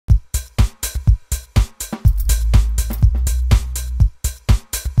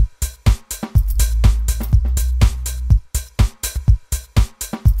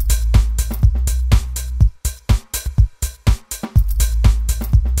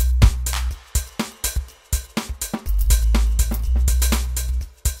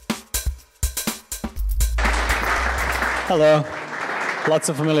Hello. Lots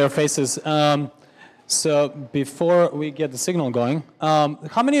of familiar faces. So before we get the signal going,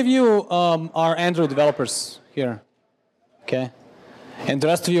 how many of you are Android developers here? Okay. And the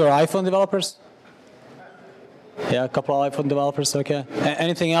rest of you are iPhone developers? Yeah, a couple of iPhone developers, okay.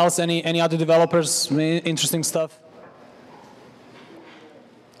 Anything else? Any other developers? Interesting stuff?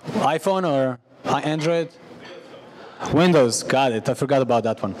 iPhone or Android? Windows, got it. I forgot about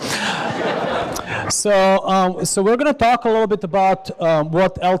that one. So we're going to talk a little bit about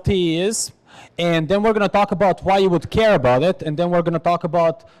what LTE is, and then we're going to talk about why you would care about it, and then we're going to talk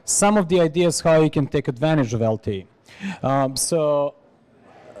about some of the ideas how you can take advantage of LTE.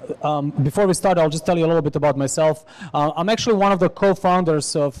 Before we start, I'll just tell you a little bit about myself. I'm actually one of the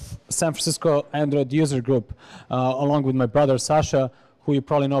co-founders of San Francisco Android User Group, along with my brother Sasha, who you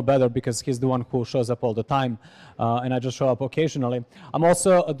probably know better because he's the one who shows up all the time, and I just show up occasionally. I'm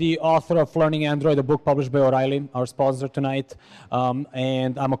also the author of Learning Android, a book published by O'Reilly, our sponsor tonight,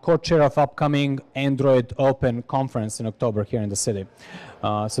 and I'm a co-chair of upcoming Android Open conference in October here in the city.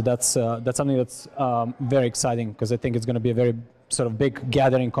 So that's something that's very exciting because I think it's going to be a very sort of big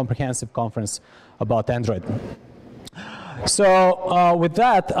gathering, comprehensive conference about Android. So with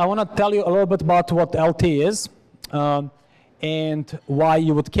that, I want to tell you a little bit about what LTE is. And why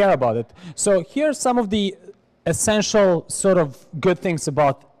you would care about it. So here's some of the essential sort of good things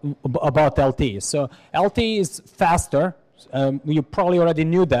about LTE. So LTE is faster. You probably already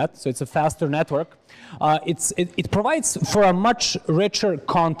knew that. So it's a faster network. It provides for a much richer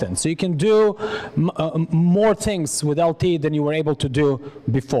content. So you can do more things with LTE than you were able to do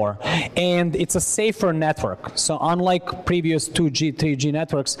before. And it's a safer network. So unlike previous 2G, 3G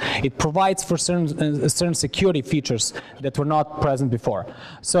networks, it provides for certain security features that were not present before.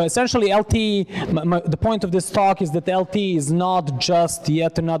 So essentially LTE, the point of this talk is that LTE is not just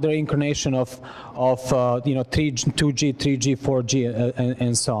yet another incarnation of 2G, 3G, 4G,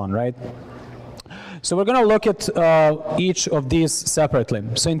 and so on, right? So we're going to look at each of these separately.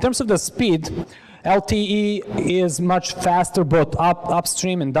 So in terms of the speed, LTE is much faster both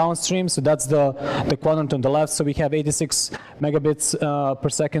upstream and downstream. So that's the quadrant on the left. So we have 86 megabits per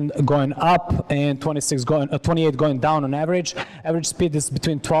second going up and 28 going down on average. Average speed is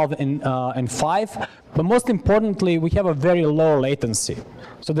between 12 and 5. But most importantly, we have a very low latency.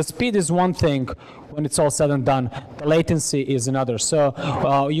 So the speed is one thing when it's all said and done. The latency is another.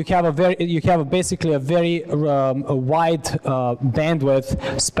 So you have basically a very wide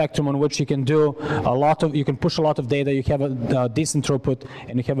bandwidth spectrum on which you can do you can push a lot of data. You have a decent throughput,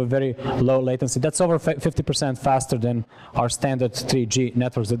 and you have a very low latency. That's over 50% faster than our standard 3G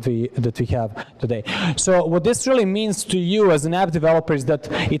networks that we have today. So what this really means to you as an app developer is that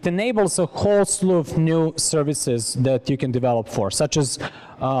it enables a whole slew of new services that you can develop for, such as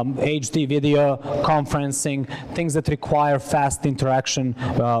HD video, conferencing, things that require fast interaction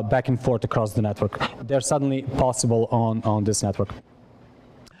back and forth across the network. They're suddenly possible on this network.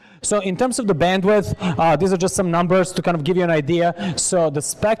 So in terms of the bandwidth, these are just some numbers to kind of give you an idea. So the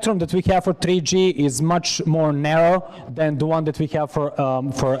spectrum that we have for 3G is much more narrow than the one that we have for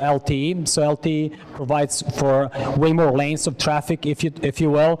LTE. So LTE provides for way more lanes of traffic, if you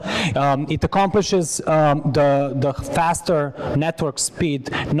will. It accomplishes the faster network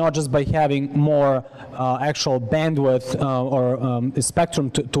speed, not just by having more actual bandwidth or spectrum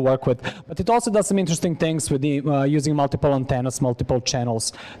to work with, but it also does some interesting things with using multiple antennas, multiple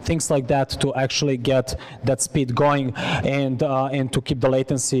channels, things like that to actually get that speed going and to keep the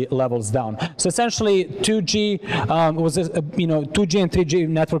latency levels down. So essentially, 2G 2G and 3G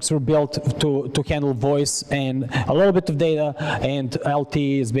networks were built to handle voice and a little bit of data, and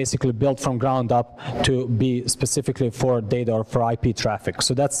LTE is basically built from ground up to be specifically for data or for IP traffic.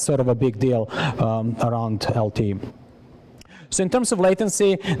 So that's sort of a big deal around LTE. So in terms of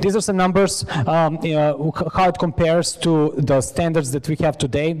latency, these are some numbers, how it compares to the standards that we have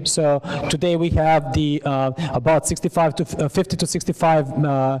today. So today we have the about 50 to 65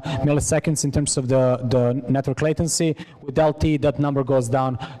 milliseconds in terms of the network latency. With LTE, that number goes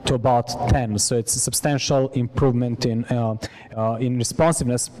down to about 10. So it's a substantial improvement in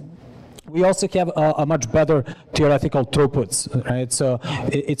responsiveness. We also have a much better theoretical throughputs, right? So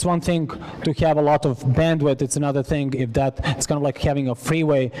it's one thing to have a lot of bandwidth. It's another thing if it's kind of like having a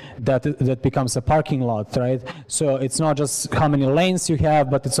freeway that becomes a parking lot, right? So it's not just how many lanes you have,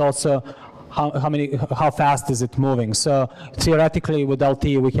 but it's also how fast is it moving. So theoretically, with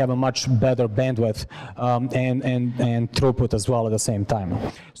LTE, we have a much better bandwidth and throughput as well at the same time.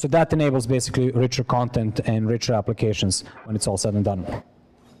 So that enables basically richer content and richer applications when it's all said and done.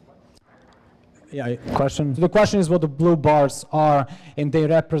 Yeah, question. The question is what the blue bars are, and they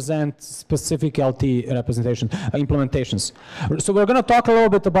represent specific LTE implementations. So we're going to talk a little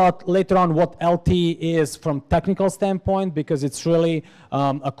bit about later on what LTE is from technical standpoint, because it's really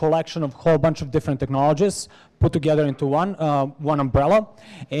a collection of a whole bunch of different technologies put together into one umbrella.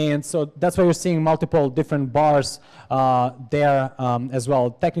 And so that's why you're seeing multiple different bars there as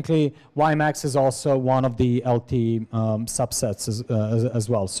well. Technically, WiMAX is also one of the LTE subsets as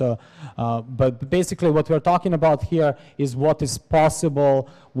well. So, but basically what we're talking about here is what is possible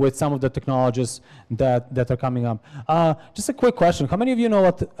with some of the technologies that are coming up. Just a quick question. How many of you know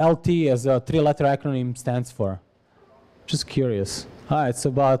what LTE as a three-letter acronym stands for? Just curious. It's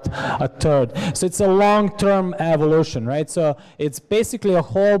about a third. So it's a long-term evolution, right? So it's basically a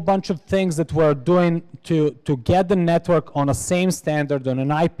whole bunch of things that we're doing to get the network on a same standard, on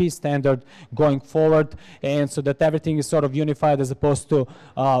an IP standard going forward, and so that everything is sort of unified as opposed to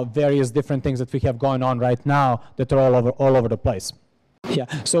various different things that we have going on right now that are all over the place. Yeah,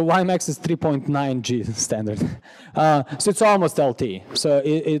 so WiMAX is 3.9G standard. So it's almost LTE. So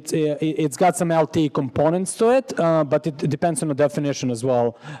it's got some LTE components to it, but it depends on the definition as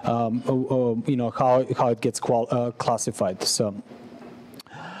well, you know, how it gets classified. So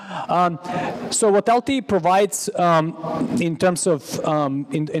what LTE provides in terms of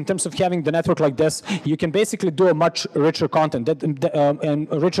having the network like this, you can basically do a much richer content and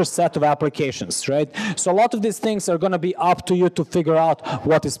a richer set of applications, right? So a lot of these things are going to be up to you to figure out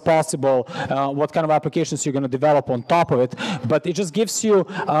what is possible, what kind of applications you're going to develop on top of it. But it just gives you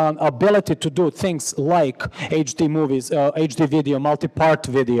ability to do things like HD movies, HD video, multi-part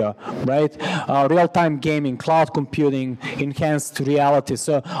video, right? Real-time gaming, cloud computing, enhanced reality.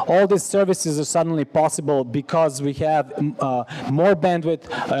 So all these services are suddenly possible because we have more bandwidth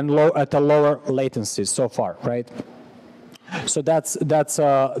and at a lower latency so far, right? So that's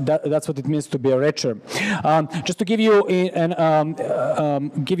what it means to be richer. Just to give you an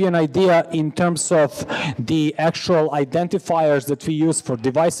idea in terms of the actual identifiers that we use for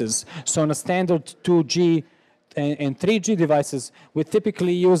devices. So on a standard 2G and 3G devices, we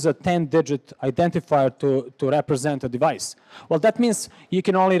typically use a 10-digit identifier to represent a device. Well, that means you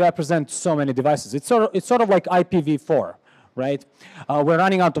can only represent so many devices. It's sort of like IPv4, right? We're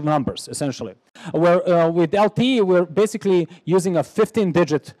running out of numbers, essentially. With LTE, we're basically using a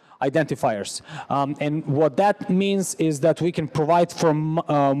 15-digit identifiers. And what that means is that we can provide for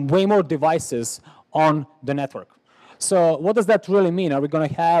way more devices on the network. So what does that really mean? Are we going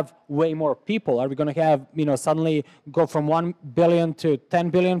to have way more people? Are we going to have, you know, suddenly go from 1 billion to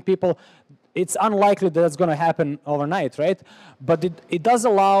 10 billion people? It's unlikely that that's going to happen overnight, right? But it does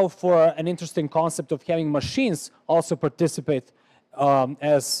allow for an interesting concept of having machines also participate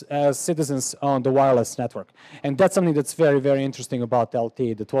as citizens on the wireless network. And that's something that's very, very interesting about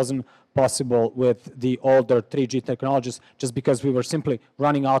LTE that wasn't possible with the older 3G technologies, just because we were simply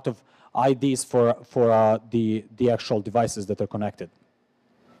running out of IDs for the actual devices that are connected.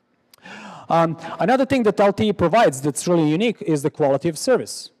 Another thing that LTE provides that's really unique is the quality of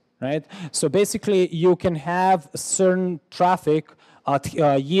service, right? So basically, you can have certain traffic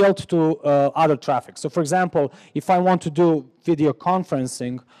yield to other traffic. So for example, if I want to do video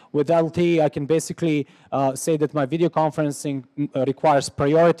conferencing with LTE, I can basically say that my video conferencing requires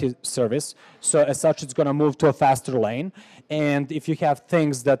priority service. So as such, it's going to move to a faster lane. And if you have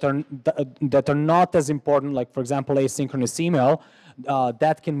things that are not as important, like for example, asynchronous email,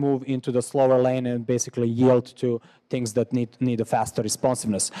 that can move into the slower lane and basically yield to things that need a faster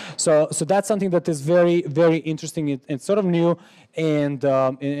responsiveness. So that's something that is very, very interesting. It's sort of new, and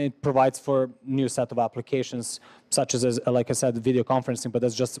it provides for new set of applications, such as, like I said, video conferencing, but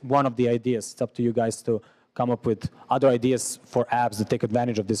that's just one of the ideas. It's up to you guys to come up with other ideas for apps that take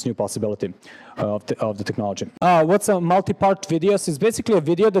advantage of this new possibility of the technology. What's a multi-part video? So it's basically a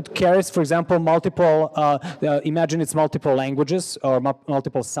video that carries, for example, multiple, imagine it's multiple languages or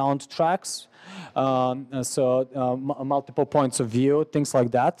multiple soundtracks. Multiple points of view, things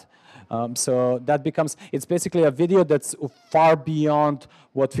like that. So that becomes, it's basically a video that's far beyond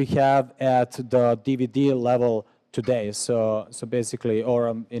what we have at the DVD level today. So basically,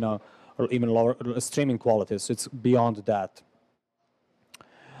 or you know, or even lower streaming quality. So it's beyond that.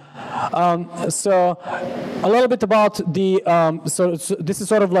 So a little bit about the, so this is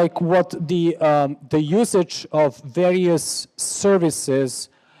sort of like what the usage of various services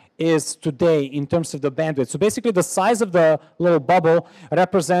is today in terms of the bandwidth. So basically the size of the little bubble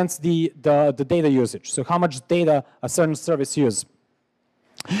represents the data usage. So how much data a certain service uses.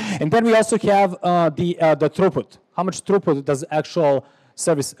 And then we also have the throughput. How much throughput does actual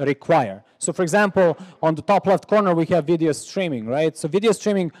service require. So for example, on the top left corner, we have video streaming, right? So video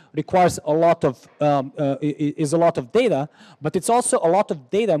streaming requires a lot of, is a lot of data, but it's also a lot of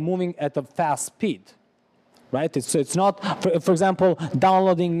data moving at a fast speed. Right? It's not, for example,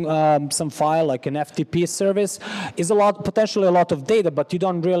 downloading some file like an FTP service is potentially a lot of data, but you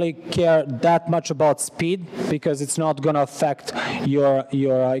don't really care that much about speed because it's not going to affect your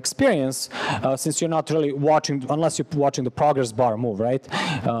experience since you're not really watching, unless you're watching the progress bar move, right?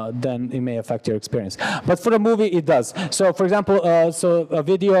 Then it may affect your experience. But for a movie, it does. So for example, so a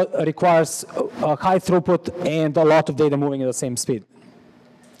video requires a high throughput and a lot of data moving at the same speed.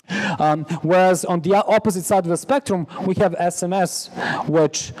 Whereas on the opposite side of the spectrum, we have SMS,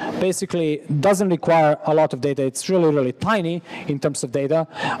 which basically doesn't require a lot of data. It's really, really tiny in terms of data,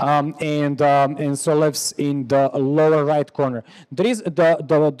 and so lives in the lower right corner.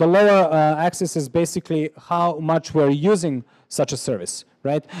 The lower axis is basically how much we're using such a service,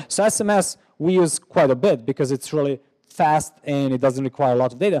 right? So SMS we use quite a bit because it's really fast and it doesn't require a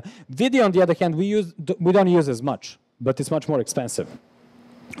lot of data. Video, on the other hand, we don't use as much, but it's much more expensive.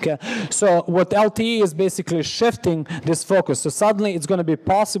 Okay, so what LTE is basically shifting this focus. So suddenly it's going to be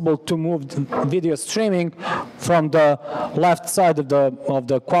possible to move video streaming from the left side of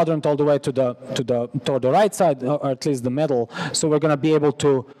the quadrant all the way toward the right side, or at least the middle. So we're going to be able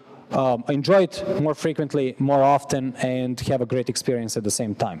to enjoy it more frequently, more often, and have a great experience at the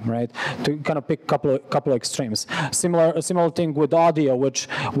same time, right? To kind of pick a couple extremes. A similar thing with audio, which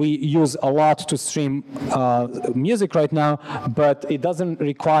we use a lot to stream music right now, but it doesn't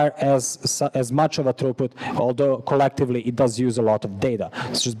require as much of a throughput, although collectively it does use a lot of data.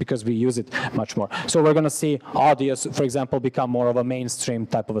 It's just because we use it much more. So we're going to see audio, for example, become more of a mainstream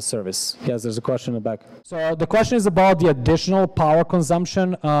type of a service. Yes, there's a question in the back. So the question is about the additional power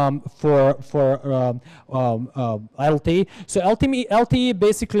consumption for LTE. So LTE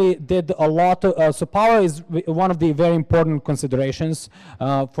basically did a lot of, so power is one of the very important considerations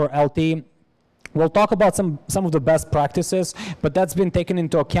for LTE. We'll talk about some of the best practices, but that's been taken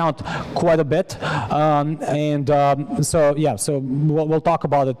into account quite a bit. So yeah, so we'll talk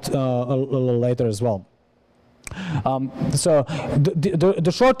about it a little later as well. So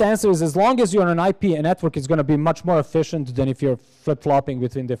the short answer is, as long as you're on an IP network, it's going to be much more efficient than if you're flip-flopping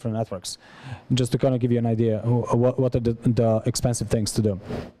between different networks. Just to kind of give you an idea what are the expensive things to do.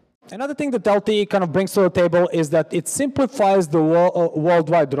 Another thing that LTE kind of brings to the table is that it simplifies the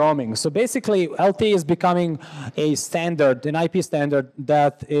worldwide roaming. So basically, LTE is becoming a standard, an IP standard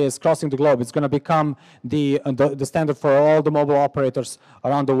that is crossing the globe. It's going to become the standard for all the mobile operators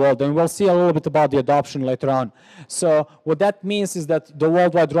around the world. And we'll see a little bit about the adoption later on. So what that means is that the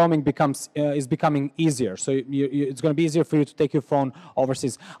worldwide roaming is becoming easier. So it's going to be easier for you to take your phone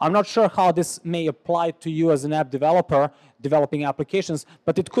overseas. I'm not sure how this may apply to you as an app developer developing applications,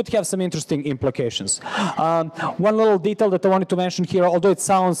 but it could have some interesting implications. One little detail that I wanted to mention here, although it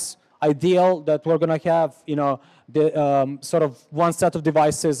sounds ideal that we're going to have, the sort of one set of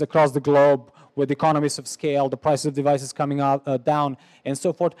devices across the globe with economies of scale, the prices of devices coming down, and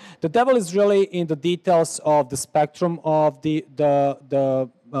so forth. The devil is really in the details of the spectrum of the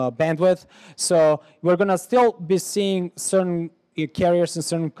bandwidth. So we're going to still be seeing certain carriers in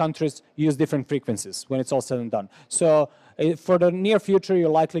certain countries use different frequencies when it's all said and done. So for the near future, you're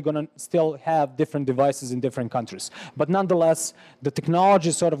likely going to still have different devices in different countries. But nonetheless, the technology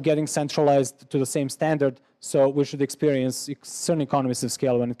is sort of getting centralized to the same standard, so we should experience certain economies of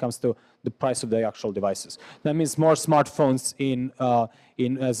scale when it comes to the price of the actual devices. That means more smartphones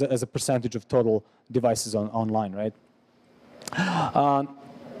as a percentage of total devices online, right?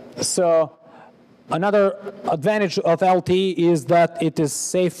 So another advantage of LTE is that it is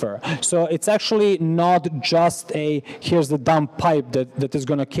safer. So it's actually not just here's the dumb pipe that is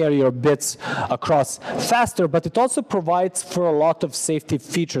going to carry your bits across faster, but it also provides for a lot of safety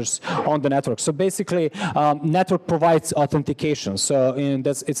features on the network. So basically, network provides authentication. So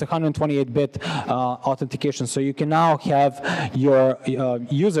it's 128-bit authentication. So you can now have your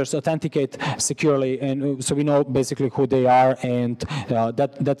users authenticate securely, and so we know basically who they are, and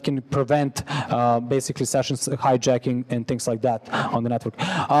that can prevent basically sessions hijacking and things like that on the network.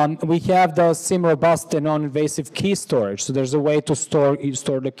 We have the SIM robust and non-invasive key storage. So there's a way to store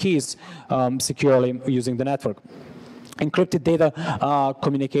the keys securely using the network. Encrypted data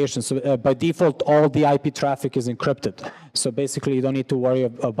communication. So by default, all the IP traffic is encrypted. So basically, you don't need to worry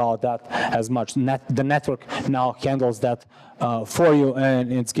about that as much. The network now handles that for you,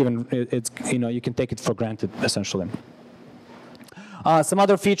 and you can take it for granted, essentially. Some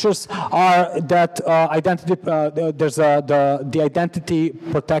other features are that there's the identity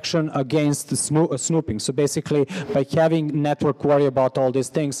protection against snooping. So basically, by having network worry about all these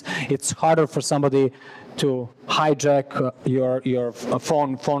things, it's harder for somebody to hijack your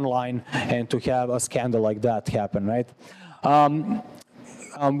phone line and to have a scandal like that happen, right?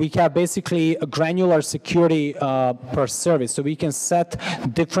 We have basically a granular security per service, so we can set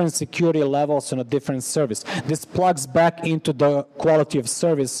different security levels on a different service. This plugs back into the quality of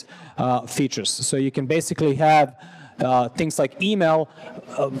service features. So you can basically have things like email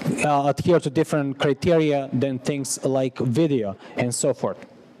adhere to different criteria than things like video and so forth.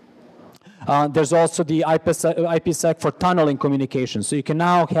 There's also the IPsec for tunneling communication. So you can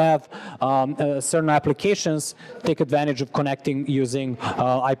now have certain applications take advantage of connecting using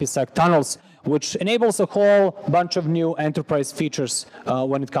IPsec tunnels, which enables a whole bunch of new enterprise features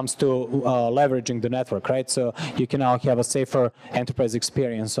when it comes to leveraging the network, right? So you can now have a safer enterprise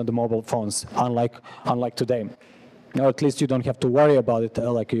experience on the mobile phones, unlike today. Or at least you don't have to worry about it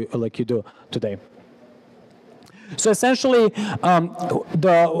like you do today. So essentially,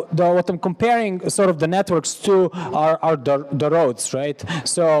 what I'm comparing sort of the networks to are the roads, right?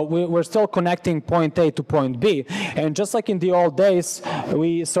 So we're still connecting point A to point B, and just like in the old days,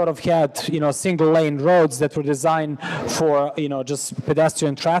 we sort of had single lane roads that were designed for just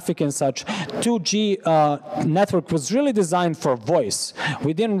pedestrian traffic and such. 2G network was really designed for voice.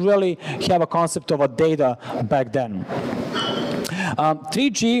 We didn't really have a concept of a data back then.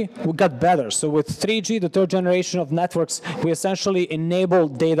 3G got better. So with 3G, the third generation of networks, we essentially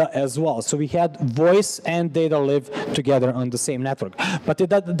enabled data as well. So we had voice and data live together on the same network. But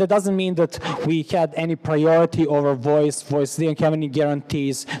that doesn't mean that we had any priority over voice. Voice didn't have any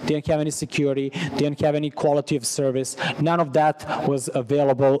guarantees, didn't have any security, didn't have any quality of service. None of that was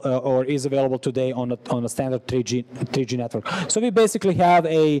available or is available today on a standard 3G network. So we basically have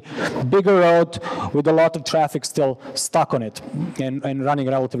a bigger road with a lot of traffic still stuck on it. And running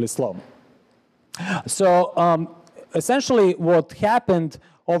relatively slow. So essentially what happened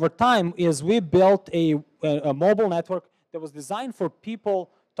over time is we built a mobile network that was designed for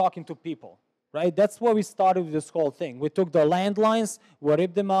people talking to people, right? That's where we started with this whole thing. We took the landlines, we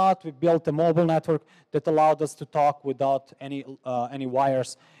ripped them out, we built a mobile network that allowed us to talk without any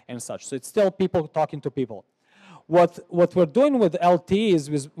wires and such. So it's still people talking to people. What we're doing with LTE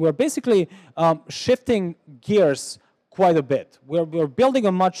is we're basically shifting gears quite a bit. We're building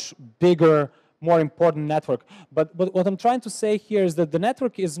a much bigger, more important network. But what I'm trying to say here is that the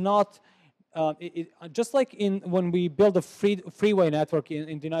network is not, just like when we build a freeway network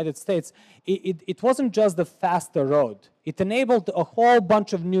in the United States, it wasn't just the faster road. It enabled a whole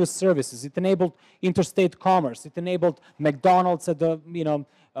bunch of new services. It enabled interstate commerce. It enabled McDonald's at the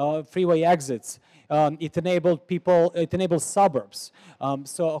freeway exits. It enabled people. It enabled suburbs.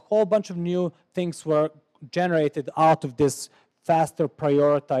 So a whole bunch of new things were generated out of this faster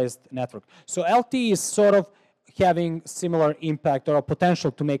prioritized network. So LTE is sort of having similar impact or a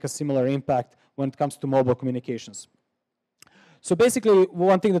potential to make a similar impact when it comes to mobile communications. So basically,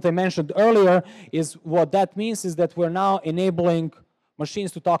 one thing that I mentioned earlier is what that means is that we're now enabling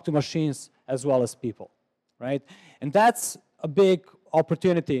machines to talk to machines as well as people, right? And that's a big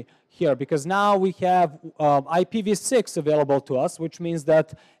opportunity here because now we have IPv6 available to us, which means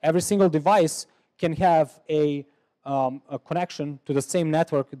that every single device can have a connection to the same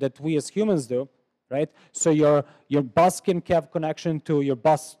network that we as humans do, right? So your bus can have connection to your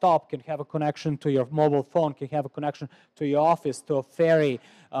bus stop, can have a connection to your mobile phone, can have a connection to your office, to a ferry,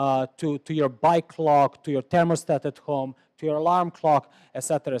 to your bike clock, to your thermostat at home, to your alarm clock,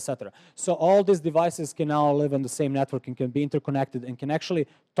 etc., etc. So all these devices can now live on the same network and can be interconnected and can actually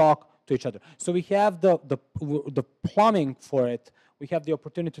talk to each other. So we have the plumbing for it. We have the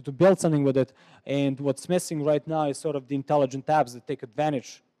opportunity to build something with it, and what's missing right now is sort of the intelligent apps that take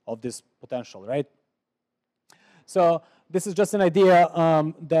advantage of this potential, right? So this is just an idea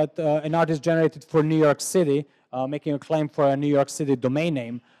that an artist generated for New York City, making a claim for a New York City domain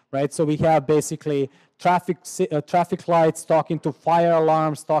name, right? So we have basically traffic lights talking to fire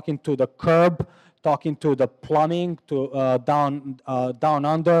alarms, talking to the curb, talking to the plumbing, to down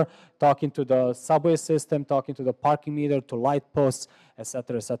under, talking to the subway system, talking to the parking meter, to light posts,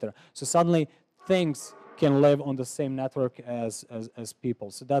 etc., etc. So suddenly things can live on the same network as people.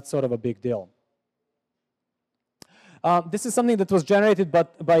 So that's sort of a big deal. This is something that was generated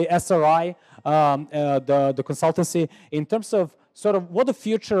by SRI, the consultancy, in terms of sort of what the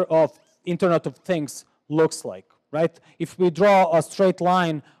future of Internet of Things looks like, right? If we draw a straight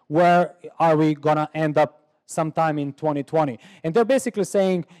line, where are we going to end up sometime in 2020. And they're basically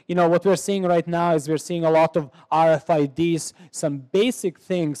saying, you know, what we're seeing right now is we're seeing a lot of RFIDs, some basic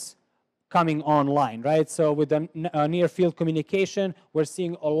things coming online, right? So with the near field communication, we're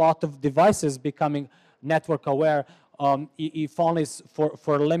seeing a lot of devices becoming network aware, if only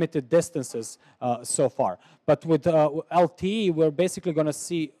for limited distances so far. But with LTE, we're basically going to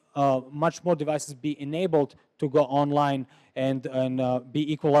see much more devices be enabled to go online and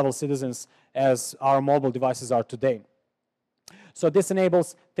be equal level citizens as our mobile devices are today. So this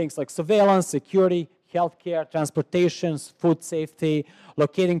enables things like surveillance, security, healthcare, transportation, food safety,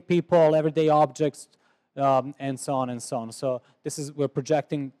 locating people, everyday objects, and so on and so on. So this is, we're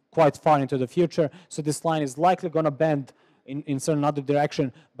projecting quite far into the future. So this line is likely going to bend in certain other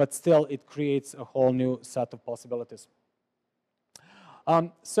direction, but still it creates a whole new set of possibilities.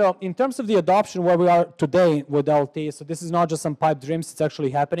 So in terms of the adoption where we are today with LTE, so this is not just some pipe dreams, it's actually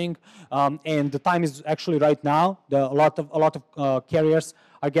happening. And the time is actually right now. A lot of carriers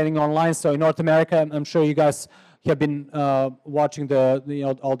are getting online. So in North America, I'm sure you guys have been watching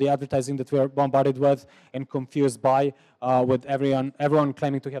all the advertising that we're bombarded with and confused by, with everyone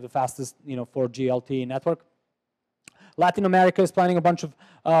claiming to have the fastest 4G LTE network. Latin America is planning a bunch of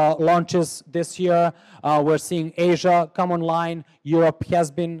launches this year. We're seeing Asia come online. Europe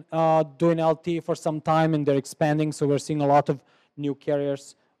has been doing LTE for some time, and they're expanding. So we're seeing a lot of new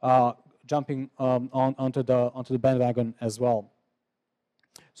carriers jumping onto the bandwagon as well.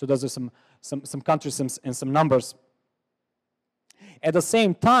 So those are some countries and some numbers. At the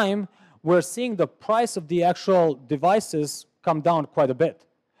same time, we're seeing the price of the actual devices come down quite a bit.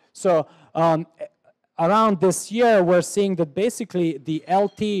 So around this year, we're seeing that basically the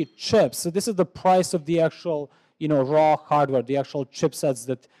LTE chips, so this is the price of the actual raw hardware, the actual chipsets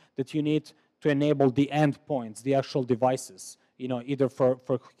that you need to enable the endpoints, the actual devices, either for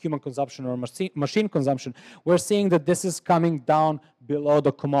human consumption or machine consumption. We're seeing that this is coming down below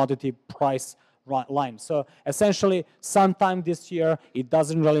the commodity price line. So essentially, sometime this year, it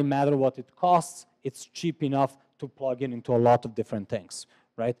doesn't really matter what it costs. It's cheap enough to plug into a lot of different things.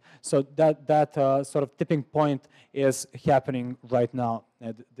 Right? So that sort of tipping point is happening right now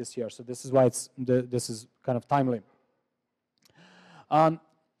this year. So this is why this is kind of timely.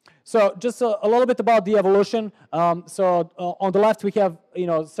 So just a little bit about the evolution. So on the left we have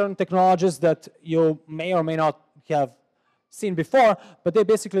certain technologies that you may or may not have seen before, but they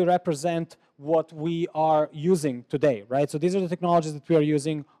basically represent what we are using today. Right? So these are the technologies that we are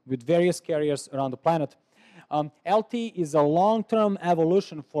using with various carriers around the planet. LTE is a long-term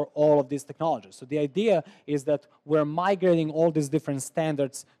evolution for all of these technologies. So the idea is that we're migrating all these different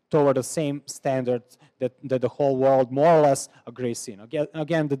standards toward the same standards that the whole world more or less agrees in.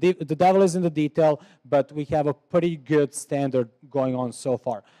 Again, the devil is in the detail, but we have a pretty good standard going on so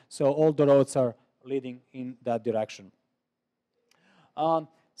far. So all the roads are leading in that direction.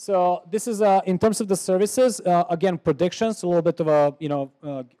 So this is in terms of the services, again, predictions, a little bit of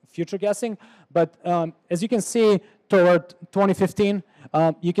a future guessing. But as you can see, toward 2015,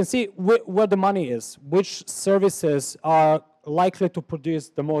 you can see where the money is, which services are likely to produce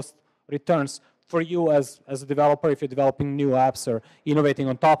the most returns for you as a developer if you're developing new apps or innovating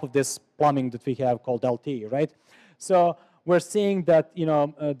on top of this plumbing that we have called LTE, right? So we're seeing that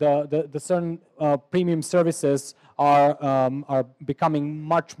the certain premium services are becoming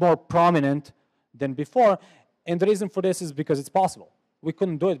much more prominent than before, and the reason for this is because it's possible. We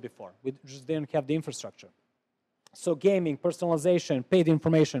couldn't do it before. We just didn't have the infrastructure. So gaming, personalization, paid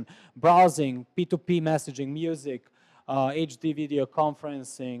information, browsing, P2P messaging, music, HD video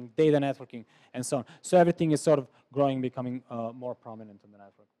conferencing, data networking, and so on. So everything is sort of growing, becoming more prominent in the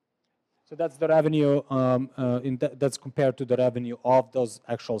network. So that's the revenue, that's compared to the revenue of those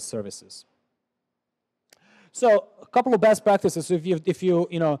actual services. So a couple of best practices. So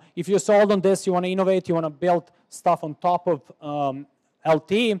if you're sold on this, you want to innovate, you want to build stuff on top of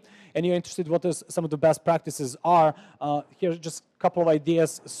LTE, and you're interested what some of the best practices are, here's just a couple of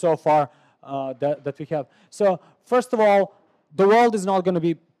ideas so far that we have. So first of all, the world is not going to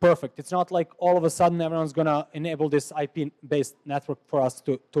be perfect. It's not like all of a sudden everyone's going to enable this IP-based network for us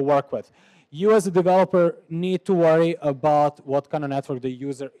to work with. You as a developer need to worry about what kind of network the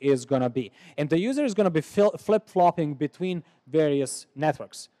user is going to be. And the user is going to be flip-flopping between various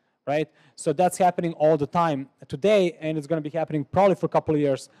networks, right? So that's happening all the time today, and it's going to be happening probably for a couple of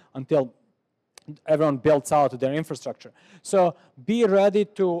years until everyone builds out their infrastructure. So be ready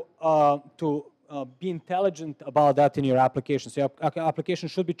to be intelligent about that in your application. So your application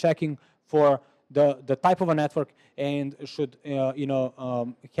should be checking for the type of a network and should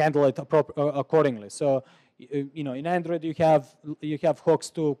handle it accordingly. So in Android you have hooks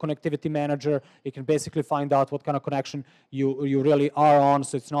to connectivity manager. You can basically find out what kind of connection you really are on.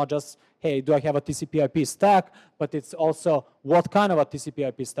 So it's not just, hey, do I have a TCP/IP stack, but it's also what kind of a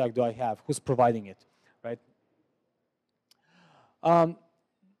TCP/IP stack do I have? Who's providing it, right?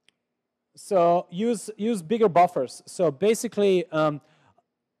 So use bigger buffers. So basically,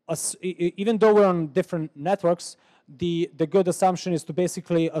 even though we're on different networks, the good assumption is to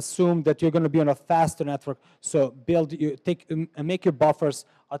basically assume that you're going to be on a faster network. So make your buffers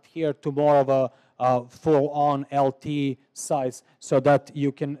adhere to more of a full-on LTE size, so that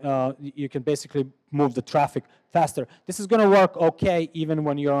you can basically move the traffic faster. This is going to work okay even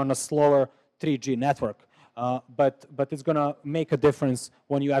when you're on a slower 3G network. But it's going to make a difference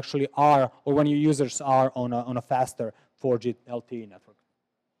when you actually are, or when your users are on a faster 4G LTE network.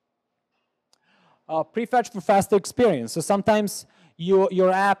 Prefetch for faster experience. So sometimes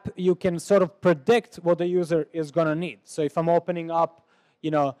your app, you can sort of predict what the user is going to need. So if I'm opening up,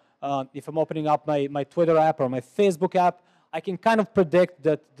 if I'm opening up my Twitter app or my Facebook app, I can kind of predict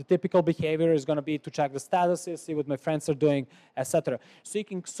that the typical behavior is going to be to check the statuses, see what my friends are doing, etc. So you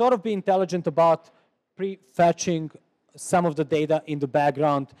can sort of be intelligent about prefetching some of the data in the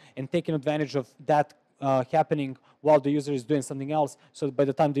background and taking advantage of that happening while the user is doing something else. So by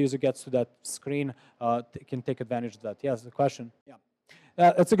the time the user gets to that screen, can take advantage of that. Yes, the question. Yeah,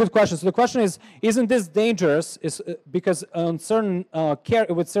 that's a good question. So the question is, isn't this dangerous? Because on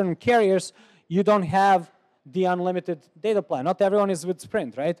with certain carriers, you don't have the unlimited data plan. Not everyone is with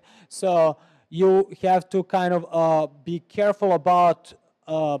Sprint, right? So you have to kind of be careful about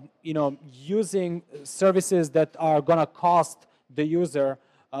using services that are going to cost the user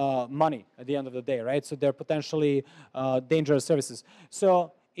money at the end of the day, right? So they're potentially dangerous services.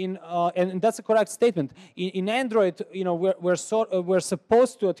 So and that's a correct statement. In Android, we're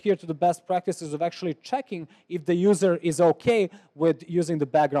supposed to adhere to the best practices of actually checking if the user is okay with using the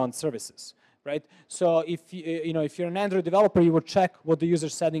background services, right? So if if you're an Android developer, you would check what the user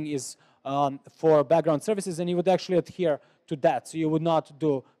setting is for background services, and you would actually adhere to that. So you would not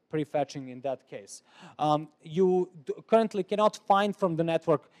do prefetching in that case. You currently cannot find from the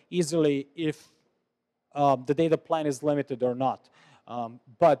network easily if the data plan is limited or not.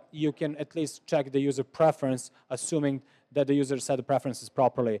 But you can at least check the user preference, assuming that the user set the preferences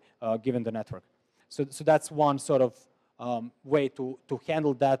properly given the network. So that's one sort of way to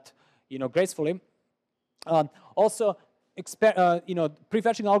handle that, gracefully. Also,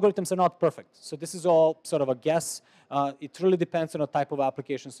 prefetching algorithms are not perfect. So this is all sort of a guess. It really depends on the type of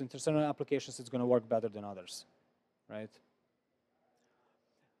applications. In certain applications, it's going to work better than others, right?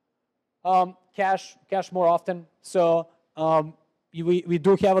 Cache more often. So we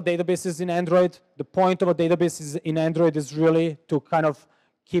do have a databases in Android. The point of a database in Android is really to kind of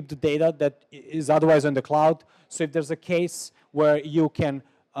keep the data that is otherwise on the cloud. So if there's a case where you can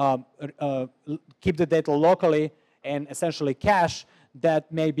keep the data locally and essentially cache,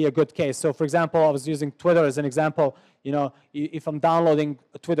 that may be a good case. So for example, I was using Twitter as an example. If I'm downloading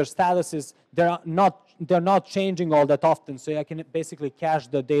Twitter statuses, they're not changing all that often. So I can basically cache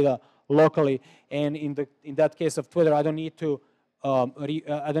the data locally. And in that case of Twitter, I don't need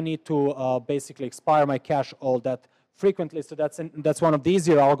to basically expire my cache all that frequently. So that's one of the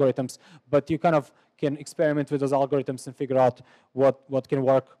easier algorithms. But you kind of can experiment with those algorithms and figure out what can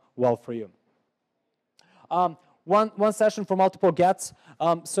work well for you. One session for multiple gets.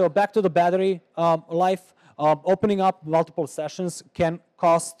 So back to the battery life. Opening up multiple sessions can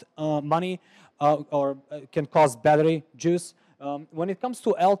cost money or can cost battery juice. When it comes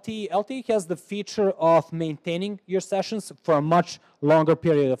to LTE, LTE has the feature of maintaining your sessions for a much longer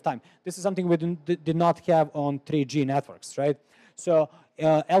period of time. This is something we did not have on 3G networks, right? So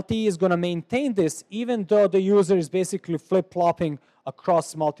LTE is going to maintain this even though the user is basically flip-flopping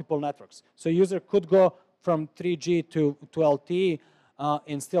across multiple networks. So a user could go from 3G to LTE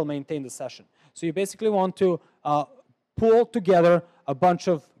and still maintain the session. So you basically want to pull together a bunch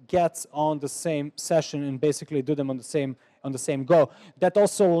of gets on the same session and basically do them on the same go. That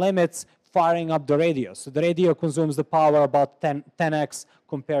also limits firing up the radio. So the radio consumes the power about 10x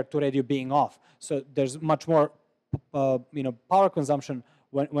compared to radio being off. So there's much more power consumption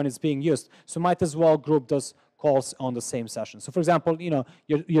when it's being used. So might as well group those calls on the same session. So for example,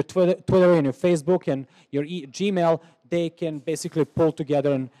 your Twitter and your Facebook and your Gmail, they can basically pull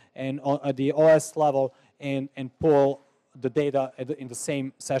together and at the OS level and pull the data in the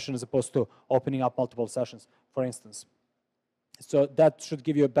same session as opposed to opening up multiple sessions, for instance. So that should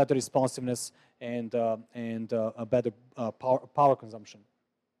give you a better responsiveness and a better power consumption.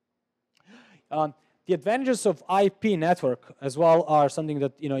 The advantages of IP network as well are something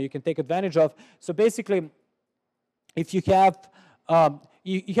that you can take advantage of. So basically, if you have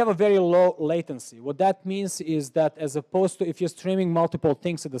you have a very low latency. What that means is that as opposed to if you're streaming multiple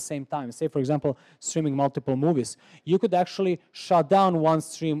things at the same time, say for example streaming multiple movies, you could actually shut down one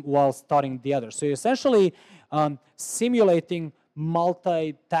stream while starting the other. So you're essentially simulating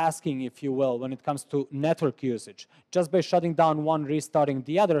multitasking, if you will, when it comes to network usage, just by shutting down one, restarting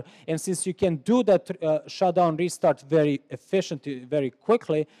the other. And since you can do that shutdown, restart very efficiently, very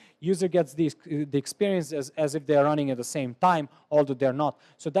quickly, user gets the experience as if they're running at the same time, although they're not.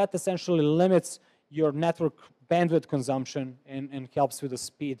 So that essentially limits your network bandwidth consumption and helps with the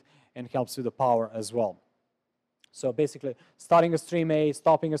speed and helps with the power as well. So basically, starting a stream A,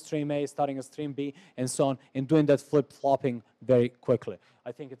 stopping a stream A, starting a stream B, and so on, and doing that flip-flopping very quickly.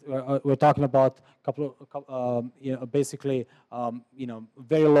 I think we're talking about a couple of, basically,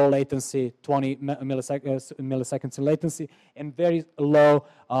 very low latency, 20 milliseconds in latency, and very low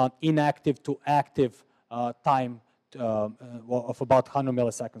inactive to active time of about 100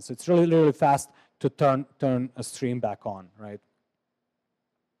 milliseconds. So it's really, really fast to turn a stream back on, right?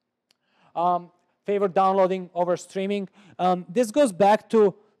 Favor downloading over streaming. This goes back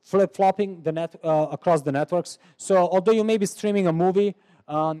to flip-flopping the across the networks. So although you may be streaming a movie,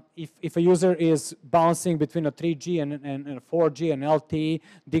 if a user is bouncing between a 3G and a 4G and LTE,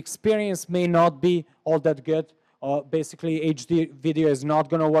 the experience may not be all that good. Basically, HD video is not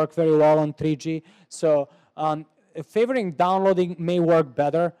going to work very well on 3G. So favoring downloading may work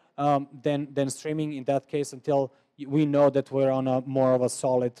better than streaming in that case until we know that we're on a more of a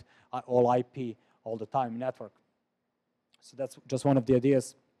solid all IP all the time network. So that's just one of the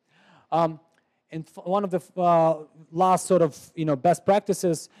ideas. And one of the last sort of best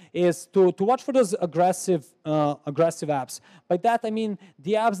practices is to watch for those aggressive apps. By that I mean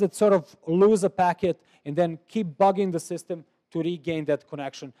the apps that sort of lose a packet and then keep bugging the system to regain that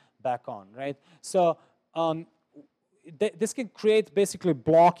connection back on, right? So this can create basically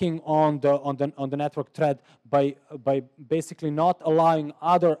blocking on the network thread by basically not allowing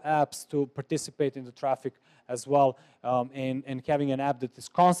other apps to participate in the traffic as well, and having an app that is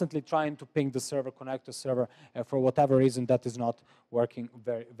constantly trying to ping the server, connect the server, and for whatever reason that is not working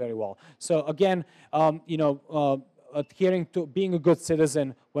very, very well. So again, adhering to being a good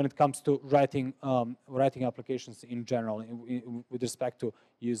citizen when it comes to writing applications in general with respect to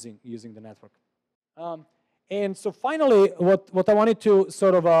using the network. And so finally, what I wanted to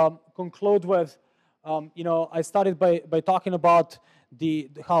sort of conclude with, I started by talking about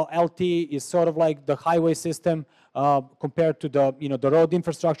how LTE is sort of like the highway system compared to the road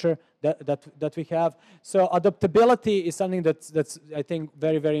infrastructure that we have. So adaptability is something that's I think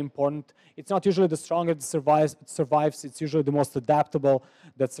very, very important. It's not usually the strongest that survives. It's usually the most adaptable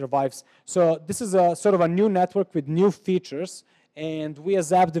that survives. So this is a sort of a new network with new features, and we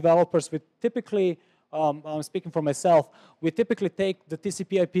as app developers, we typically I'm speaking for myself, we typically take the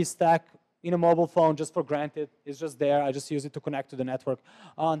TCP/IP stack in a mobile phone just for granted. It's just there. I just use it to connect to the network.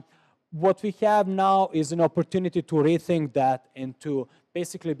 What we have now is an opportunity to rethink that and to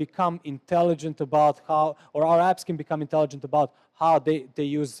basically become intelligent about how, or our apps can become intelligent about how they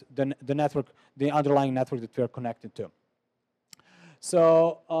use the network, the underlying network that we are connected to.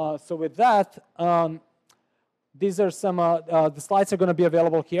 So, with that, these are some, the slides are going to be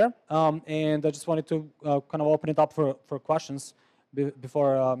available here, and I just wanted to kind of open it up for questions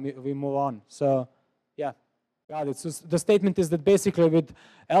before we move on. So, yeah, got it. So the statement is that basically with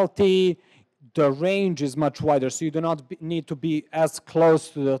LTE, the range is much wider, so you do not need to be as close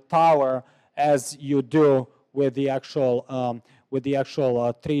to the tower as you do with the actual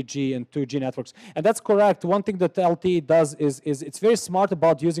 3G and 2G networks. And that's correct. One thing that LTE does is it's very smart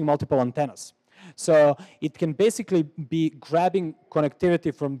about using multiple antennas. So it can basically be grabbing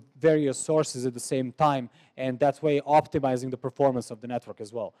connectivity from various sources at the same time, and that way optimizing the performance of the network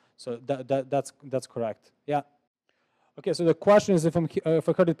as well. So that's correct. Yeah. Okay. So the question is, if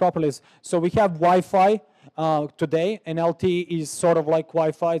I heard it properly, is so we have Wi-Fi today, and LTE is sort of like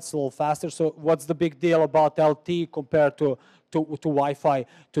Wi-Fi. It's a little faster. So what's the big deal about LTE compared to Wi-Fi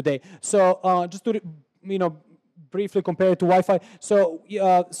today? So just to briefly compare it to Wi-Fi. So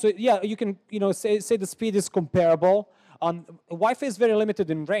yeah, you can say the speed is comparable. Wi-Fi is very limited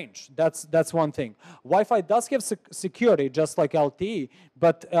in range. That's one thing. Wi-Fi does have security, just like LTE,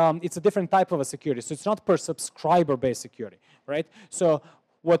 but it's a different type of a security. So it's not per subscriber-based security, right? So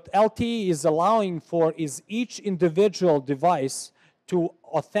what LTE is allowing for is each individual device to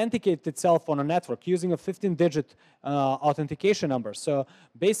authenticate itself on a network using a 15-digit authentication number. So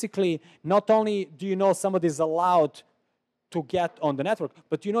basically, not only do you know somebody is allowed to get on the network,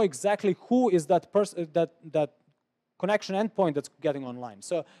 but you know exactly who is that person, that connection endpoint that's getting online.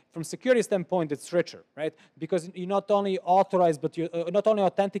 So from security standpoint, it's richer, right? Because you not only authorize, but you not only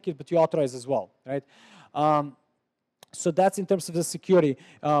authenticate, but you authorize as well, right? So that's in terms of the security.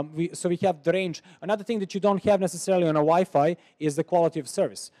 So we have the range. Another thing that you don't have necessarily on a Wi-Fi is the quality of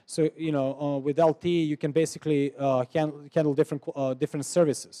service. So with LTE, you can basically handle different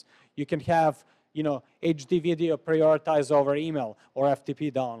services. You can have HD video prioritized over email or FTP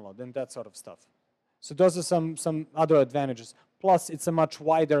download and that sort of stuff. So those are some other advantages. Plus, it's a much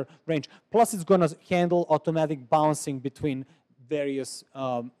wider range. Plus, it's going to handle automatic bouncing between various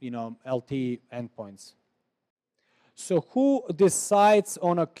LTE endpoints. So who decides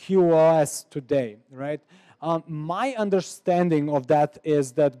on a QoS today, right? My understanding of that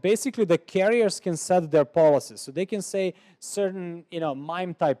is that basically the carriers can set their policies. So they can say certain,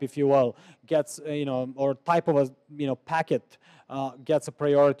 MIME type, if you will, gets, or type of a, packet gets a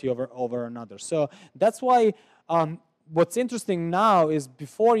priority over another. So that's why what's interesting now is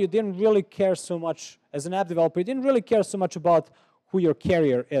before you didn't really care so much, as an app developer, you didn't really care so much about who your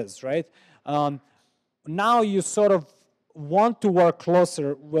carrier is, right? Now you sort of want to work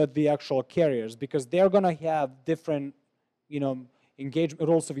closer with the actual carriers because they're going to have different,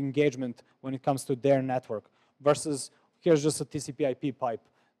 rules of engagement when it comes to their network versus here's just a TCP/IP pipe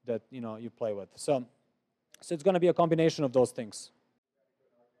that you play with. So it's going to be a combination of those things.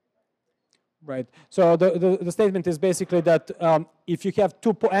 Right. So the statement is basically that if you have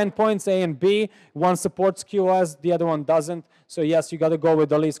two endpoints, A and B, one supports QoS, the other one doesn't. So yes, you got to go with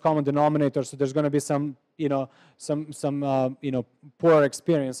the least common denominator. So there's going to be some, poor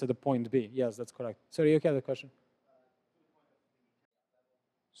experience at the point B. Yes, that's correct. Sorry, you have the question.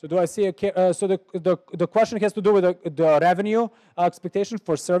 So do I see so the question has to do with the revenue expectation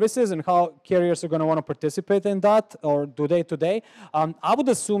for services and how carriers are going to want to participate in that, or do they today? I would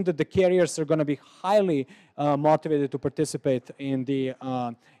assume that the carriers are going to be highly motivated to participate in the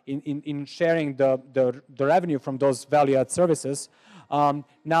in sharing the revenue from those value-add services.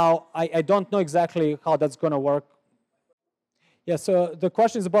 Now I don't know exactly how that's going to work. Yeah, so the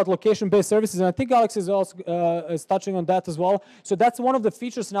question is about location-based services, and I think Alex is also is touching on that as well. So that's one of the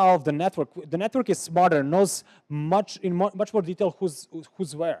features now of the network. The network is smarter, knows much more detail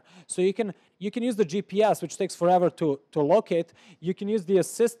who's where. So you can use the GPS, which takes forever to locate. You can use the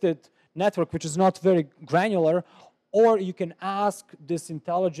assisted network, which is not very granular, or you can ask this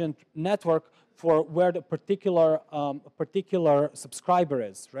intelligent network for where the particular subscriber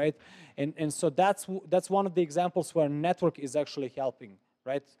is, right? And so that's one of the examples where network is actually helping,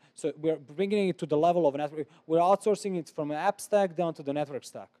 right? So we're bringing it to the level of a network. We're outsourcing it from an app stack down to the network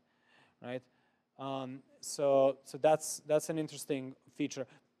stack, right? So that's an interesting feature.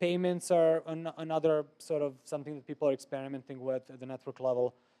 Payments are another sort of something that people are experimenting with at the network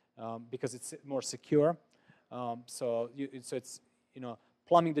level because it's more secure. So it's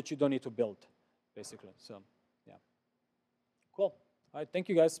plumbing that you don't need to build, basically. So yeah, cool. All right, thank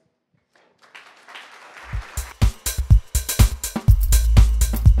you guys.